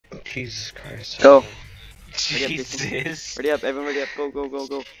Jesus Christ. Go. Jesus. Ready up, everyone ready up. Go, go, go,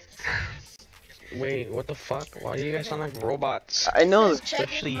 go. Wait, what the fuck? Why do you guys sound like robots? I know.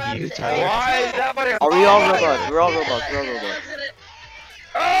 Especially you, Tyler. Why is that what? Are we all robots? We're all robots. We're all robots.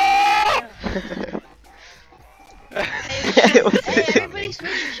 Everybody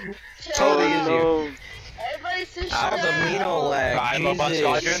switch. Totally Oh no. Everybody switch. Ow, the amino lag. Alright, robot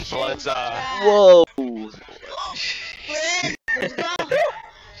squadron, Jesus. so let's Whoa. Let's go.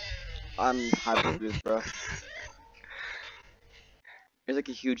 I'm hyped for this, bro. There's like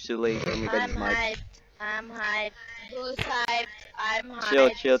a huge delay from you guys' I'm mic. hyped. I'm hyped. Who's hyped? I'm hyped. Chill,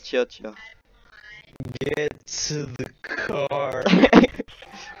 chill, chill, chill. Get to the car.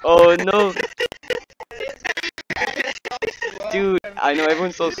 Oh no. Dude, I know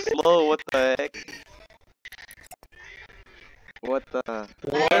everyone's so slow. What the heck? What the?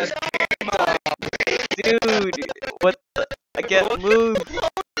 What? Dude, what the? I can't move.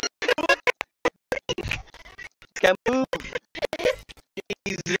 Can't move.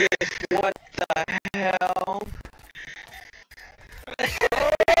 Jesus, what the hell?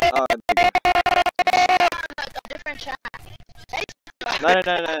 Oh, Different shot.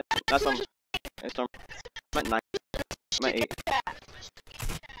 no. That's some. It's some. I'm at 9. I'm at 8.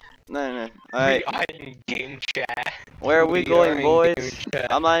 No. Alright, I'm in game chat. where are we We going, are in boys? game chat.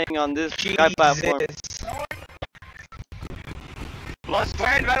 I'm landing on this sky platform. Jesus. Let's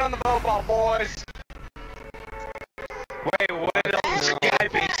land right on the robot, boys. Wait, where did all the sky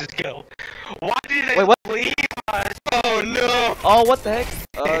bases go? Why did they Wait, what? leave us? Oh no! Oh, what the heck?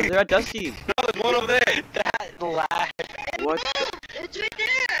 They're at Dusty. No, there's one over there. That lag. What? The? It's right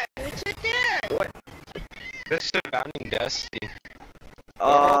there. It's right there. What? This is surrounding Dusty.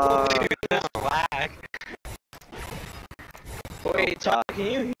 Uh, This lag. Wait, Tyler, can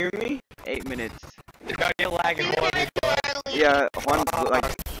you hear me? 8 minutes. It's gotta get lagging more than Yeah, Juan is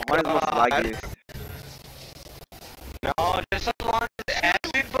the most laggiest. No, just as long as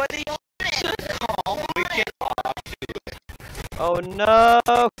everybody is calm, we can all do it. Oh no!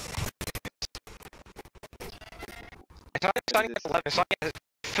 It's not starting at 11, it's starting at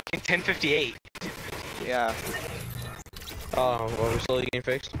fucking 10:58. Yeah. Oh, well, we're slowly getting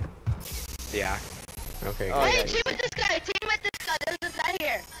fixed? Yeah. Okay, Oh, good. Hey, yeah, team with this guy. Team with this guy. There's this guy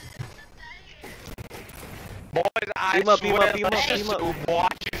here. Boys, I Beam up, swear, beam up, beam let's up, just beam up.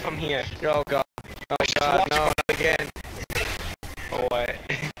 watch it from here. Oh god. Oh god, no, again. What?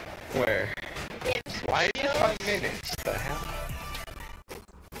 Where? Why is it 5 minutes? The hell?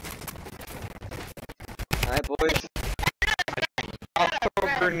 Alright, boys. I'll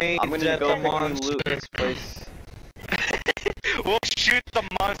throw grenades I'm gonna at go the freaking monster. loot this place. We'll shoot the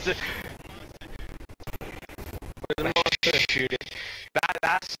monster. Where's the monster? Shoot it.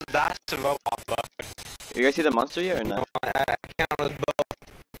 That's the robot button. You guys see the monster yet or not? I can't on his bow.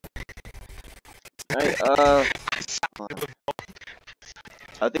 Alright,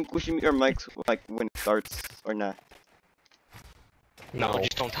 I think we should mute our mics like when it starts or not. No,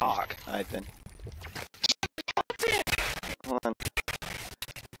 just don't talk. Alright then. Hold on.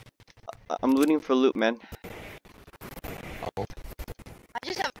 I'm looting for loot, man. Oh. I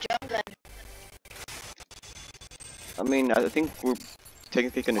just have a drum gun. I mean, I think we're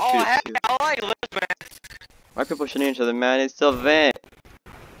technically gonna Oh, shoot heck, it too. I like this, man. Why are people shooting each other, man? It's a vent.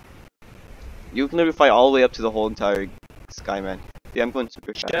 You can literally fight all the way up to the whole entire sky, man. Yeah, I'm going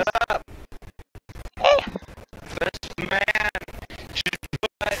super fast. Shut up. This man should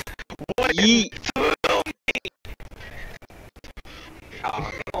put wood Yeet. through me.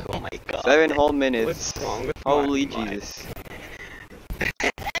 Oh my god. 7 whole minutes. What's wrong with my Holy mic? Jesus. Hey,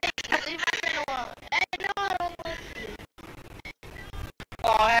 leave my friend alone. Hey, no, I don't want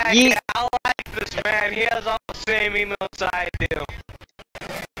Oh, heck, Yeet. yeah, I like this man. He has all the same emails I do.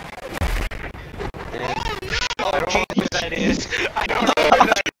 I don't know who that is. I don't know who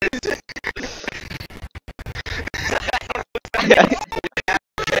that is. I don't know who that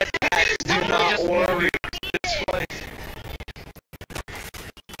is. Do not worry. This place.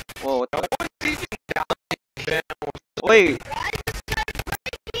 Whoa, what No the? one's even down there. Wait.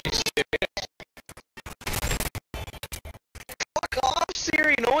 Fuck off,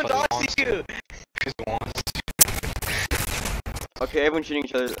 Siri. No one talks to you. Because he wants to. Okay, everyone's shooting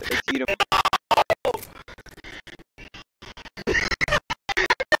each other. Let's eat them.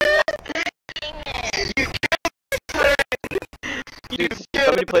 Dude,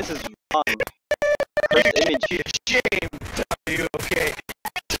 somebody places wrong. First image. Shame. Tell you okay.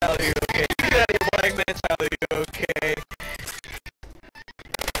 Tell you okay. You got your black man. Tell you okay.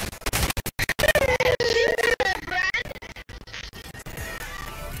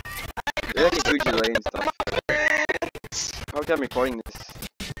 There's like a huge delay and stuff. How come I'm recording this?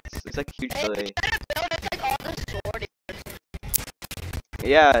 This is It's like a huge Hey, delay. we gotta build it's like all the sword.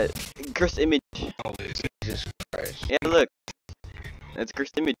 Yeah, cursed image. Oh, it's Jesus Christ. Yeah, look. It's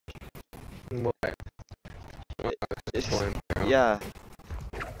cursed image. What? It's, One, bro. yeah.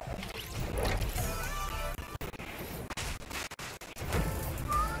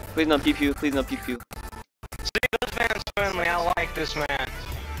 Please no pew pew. Please no pew pew. See, this man's friendly. I like this man.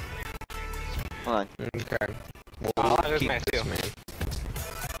 Hold on. Okay. Well, I we'll like this keep man this too. man.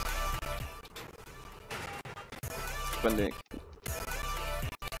 Spending.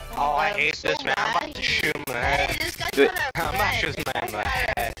 Oh, I hate this man. I'm about to shoot him in the Hey, head. this guy's Do it. got a I'm not shooting him in the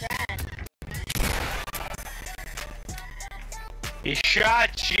head. He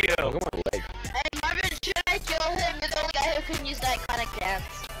shot you. Look at my leg. Hey, Marvin, should I kill him? You're the only guy who can use the iconic dance.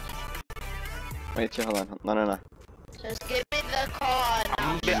 Wait, chill, hold on. No, no, no. Just give me the call.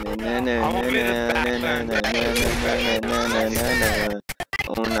 I'm and gonna be- I'll show I'm gonna be the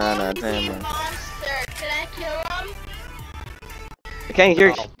Oh, na na Team damn. Monster. Can I kill him? I can't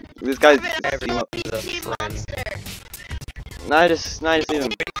hear. Oh. This guy's. Marvin, I'm Everyone's a a Team friend. Monster. Nah, just leave him.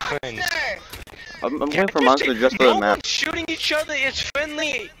 friends. Monster. I'm Yeah, going for monster just for no the map. one's shooting each other. It's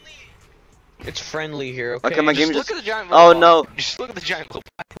friendly. It's friendly here, okay? Okay, my game Just just. look at the giant. Oh robot. no! Just look at the giant robot.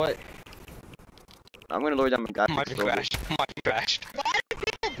 What? I'm gonna lower down my Mine graphics a little bit. crashed. Mine crashed. Why do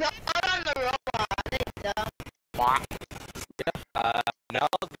people build on the robot? They dumb. Why? No,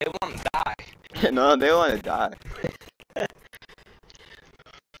 they won't die. No, they wanna die.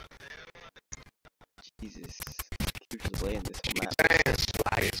 Jesus. Huge delay in this map.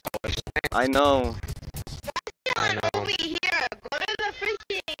 I know. I know. Over here. Go to the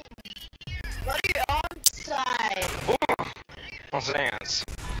freaking. Go to your own side. What's the dance?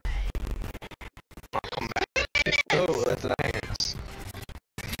 I'll come back. Oh, that's nice.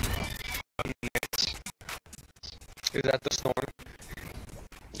 Is that the storm?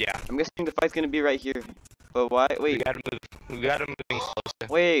 Yeah. I'm guessing the fight's gonna be right here. But why? We Wait. gotta move. We gotta move in closer.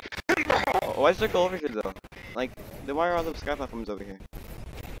 Wait. Why is there go over here though? Like, then why are all the sky platforms over here?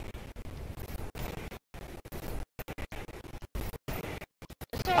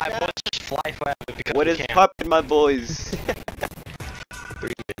 It's so I dumb. will just fly forever because What we is can't. poppin', my boys?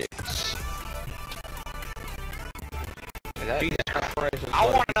 3 minutes. Is that- Jesus Christ. I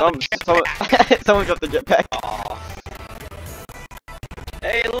want another jetpack. Someone dropped the jetpack. Aw.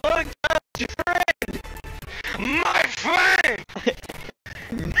 Hey, look, that's your friend! My friend!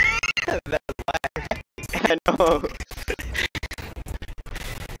 I know.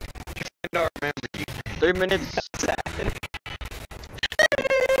 I don't remember you. 3 minutes.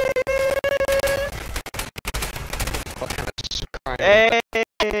 What kind of crime? Hey!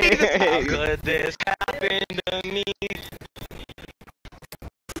 How could this happen to me?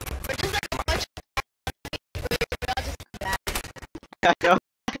 We're just like a bunch of we'll just come back. I know.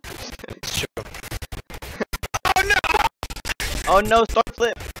 It's true. Oh no! Oh no, start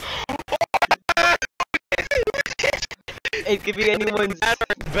flip. It could be anyone's. Back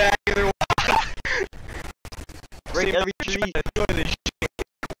either way. Break every tree.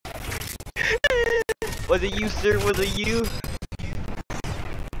 Was it you, sir? Was it you?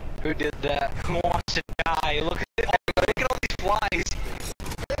 Who did that? Who wants to die? Look at all these flies.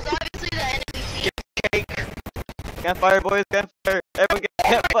 There's obviously the enemy team. Cake. Campfire, boys, campfire. Everyone get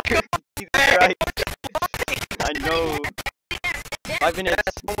campfire. Jesus Christ. I know. 5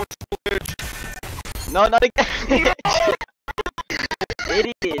 minutes. No, not again.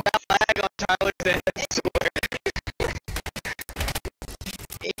 Idiot. Flag on Tyler's head. I swear.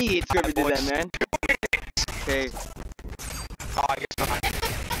 Idiots whoever did that, man. Okay. Oh, I guess not.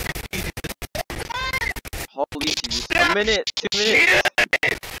 Holy Jesus. A minute. 2 minutes.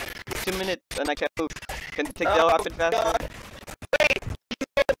 2 minutes. And I can't move. Can you take the weapon faster? Wait!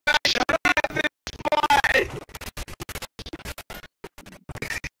 Shut up this spot!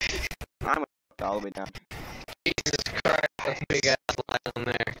 I'm gonna go all the way down. Jesus Christ. That's a big ass line on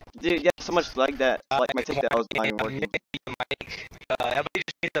there. Dude, yeah, so much like that. Like my take that was not even working. Everybody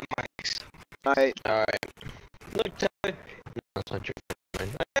just need the mics. Alright. Alright. Look, Tyler. No, that's not your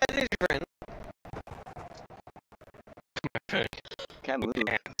friend. That is your friend. Can't move.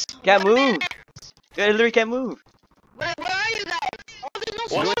 Hands. Can't move. Dude, I literally can't move. Wait, where are you guys? Oh, there's no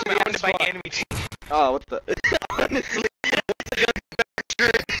Well, sword. I'm surrounded by enemy team. Oh, what the? Honestly.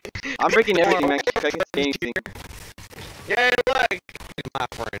 I'm breaking everything, man. I can't say anything. Yeah, look. He's my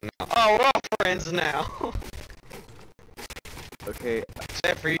friend now. Oh, we're all friends now. Okay.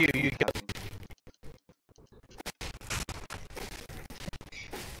 Except for you. You got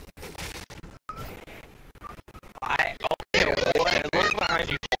Okay, look behind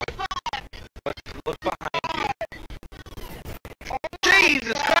you. Look behind you.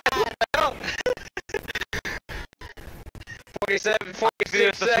 Jesus Christ, 47,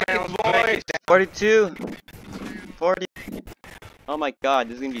 46 seconds, boys. 42. 40. Oh my god,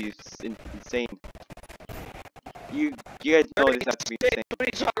 this is gonna be insane. You guys know this has to be insane. What are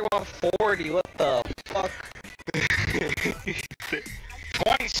you talking about 40? What the fuck?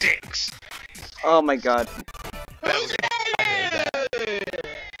 26. Oh my god. That was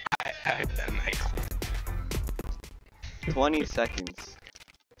I heard that nice. 20 seconds.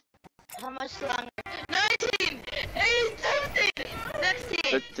 How much longer? 19, 18, 17,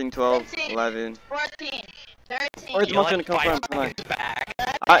 16, 13, 12, 15, 11. 14, 13. Where's the most gonna come from? Come on. Back.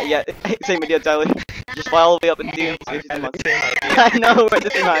 Yeah, same idea, Tyler. Just fly all the way up and do. I know, we're the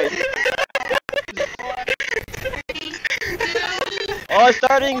same height. Oh, it's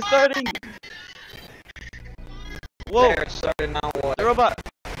starting. Whoa, There, it started now what? the robot,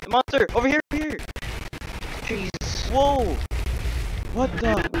 the monster, over here. Jesus. Whoa, what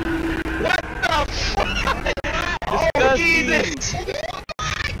the? What the fuck? Disgusting. Jesus.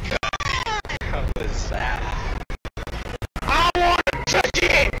 What was that? I want to touch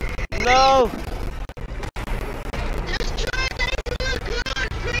it! No. Just try lazy lagoon.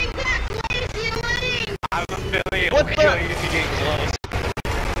 Bring back lazy lane. I'm affiliated What with the? you if you get close.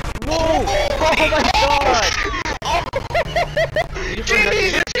 Whoa! Oh my god! You forgot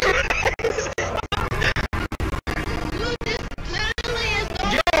Jesus to- Christ! Dude, this literally is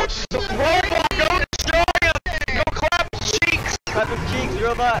no. Yo, robot, go destroy him! Go clap his cheeks! Clap his cheeks,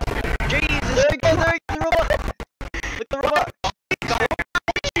 robot! Jesus! There he goes, the robot! Look at the robot!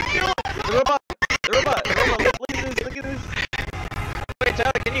 The robot! Look at this! Wait,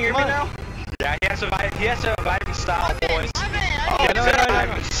 Tyler, can you hear me Come on. now? Yeah, he has surviving style, boys. My bad. Oh, I know.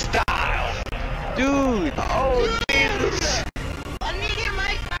 surviving style. Dude! Oh, Jesus! Let me get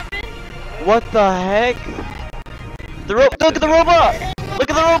my weapon. What the heck? Look at the robot! Look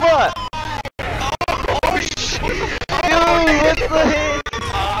at the robot! Oh, shit! Dude, what the heck?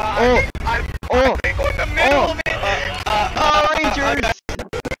 Oh! Oh! Go in the middle of it. Power Rangers!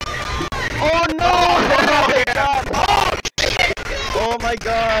 Oh no! Oh my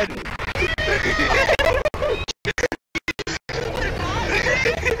god!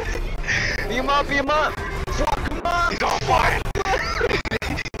 Beat him up! Come on! He's on fire.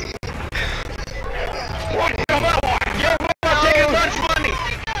 What? Come on. Yo, robot, take his lunch money!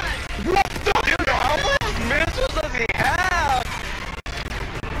 What the? Dude, how much missiles does he have?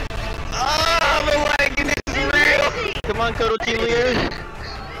 Ah, the lagging is real! Come on, Total Team Leader!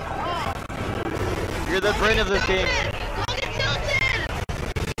 You're the brain of this game. Go get tilted.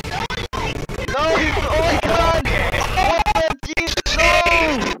 No! Oh my god! What the Jesus? No!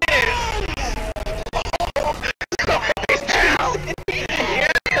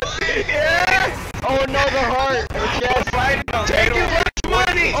 Yeah! Oh no, the heart! The chest! Take his lunch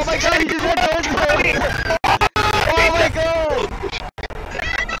money! Oh my god, he just had those money! Oh my god!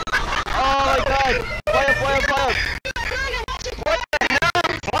 Oh my god! Fly up!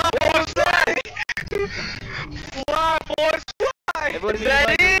 What was that? Fly, boys, fly! Everybody Is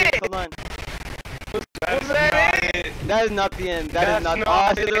that it? Hold on. Was that it? That is not the end. That That's is not. not Oh,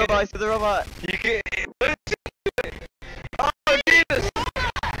 I see the it. robot. I see the robot. You can. Oh, Jesus!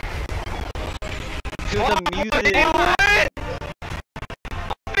 Dude, the music. What?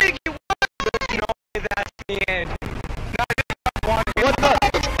 I think you won! There's no way that's the end. No, What the?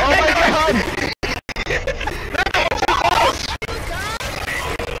 Oh my god!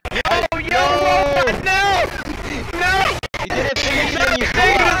 Yo, robot, no! No! You didn't finish it. You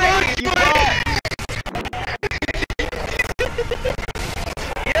fought. You fought.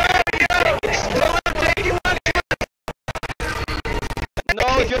 Yo! Don't let him take you on. No,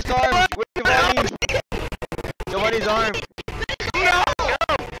 just arm. With Giovanni's arm. No!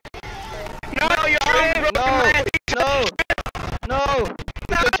 No, your arm, No. No.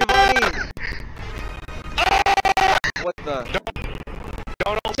 We took Giovanni. What the?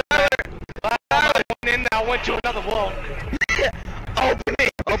 Don't Tyler. Tyler went in there. I went to another world. Open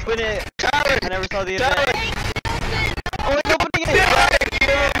it! Open it. Tyler! I never saw the Tyler! event. Oh, it's opening it.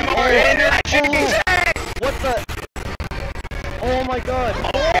 What the? Oh my god.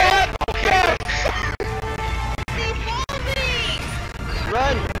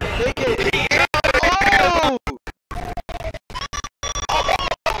 Run. Take it. Oh!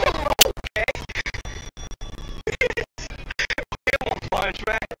 Punch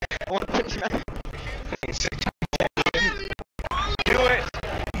man. One punch man. Do it.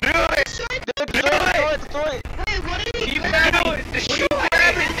 Destroy it. Wait, what did he You do? do it. The shoe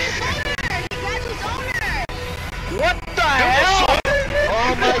rabbit. He got his owner. What the hell?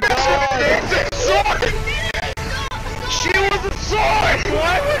 Oh my god. It's a sword! She was a sword!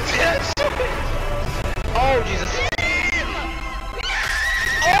 Why was that sword? Oh, Jesus.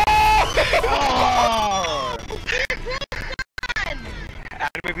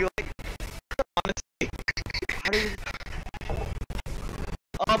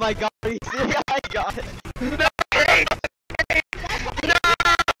 Oh my god, are you serious? Oh my god. No!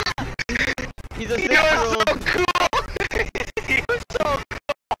 He's a He 6-year-old. was so cool! He was so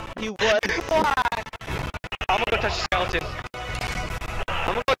cool! He was. Why? I'm gonna go touch the skeleton.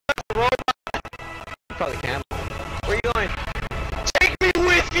 I'm gonna go touch the robot. You probably can. Where you going? Take me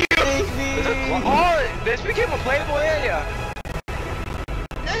with you! Take me. Oh, this became a playable area.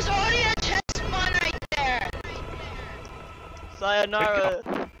 There's already a chest spawn right there. Sayonara.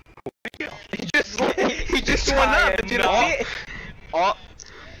 He just went up. Did you not see it? Oh,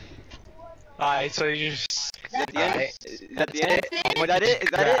 Alright, so you just. is that the end? Alright. Is that the end? That's it? Is that it? Is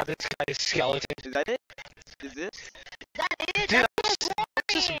that Grab it? this guy's skeleton. Is that it? Is this? That is. Dude, That's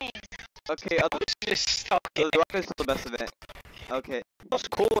boring. Okay, Just the okay. rocket is still the best event. Okay. It was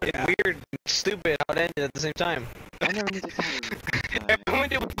cool and weird and stupid how it ended at the same time. I never knew this happened. Everyone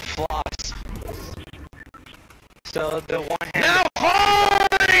did with floss. So the one hand. Now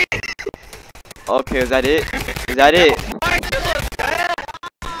fine! Okay, is that it? Is that it?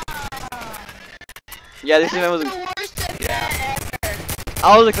 Yeah, this event was. That's the worst event Yeah. ever.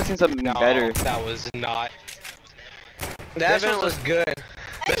 I was expecting something No, better. that was not. That event was good.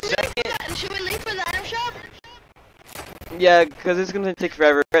 Hey, should we leave for the item shop? Yeah, because it's gonna take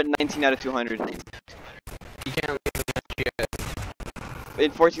forever. We're at 19 out of 200. You can't leave the match yet.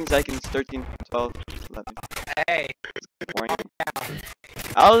 In 14 seconds, 13, 12, 11. Hey. Boring.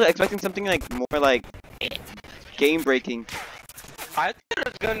 I was expecting something like more like game breaking. I thought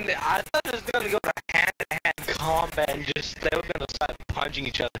it was gonna go to hand-to-hand combat and just they were gonna start punching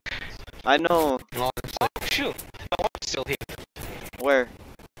each other. I know. Honestly. Oh shoot! The one's still here. Where?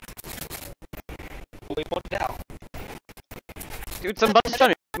 We put it out. Dude, some bus is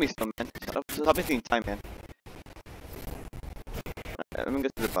trying to hit me still, man. Stop wasting time, man. Alright, I'm gonna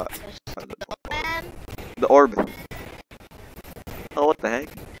get to the bot. Man, The orb. Oh, what the heck?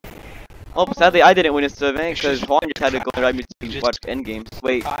 Oh, sadly, I didn't win this event because Juan just had to go and ride me to watch endgames.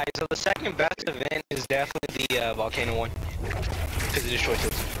 Wait, Alright, so the second best event is definitely the volcano one. Because it destroys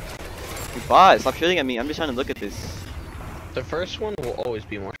things. bot, stop shooting at me. I'm just trying to look at this. The first one will always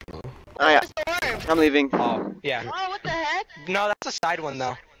be marshmallow. Alright, where's the orb? I'm leaving. Oh, yeah. Oh, what the heck? No, that's a side one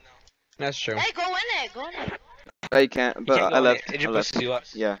though. That's true. Hey, go in it. Go in it. Oh, you can't, You but can't I go in left. It I just left. boosts you up.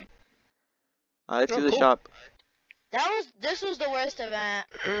 Yeah. Let's Oh, do the cool. shop. This was the worst event.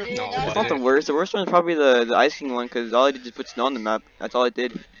 Dude, No, that It's was not the worst. The worst one is probably the icing one because all I did is put snow on the map. That's all I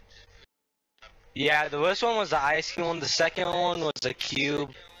did. Yeah, the first one was the ice one. The second one was the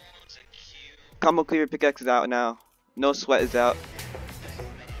cube. Combo cleaver pickaxe is out now. No sweat is out.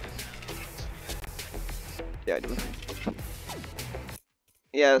 Yeah, I do.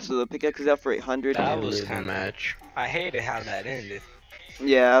 Yeah, so the pickaxe is out for 800. That Can't was leave the kinda- match. I hated how that ended.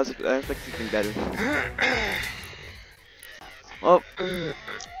 Yeah, I was expecting something better. Well,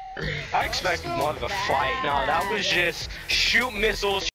 I expected more of a fight. No, that was just shoot missiles,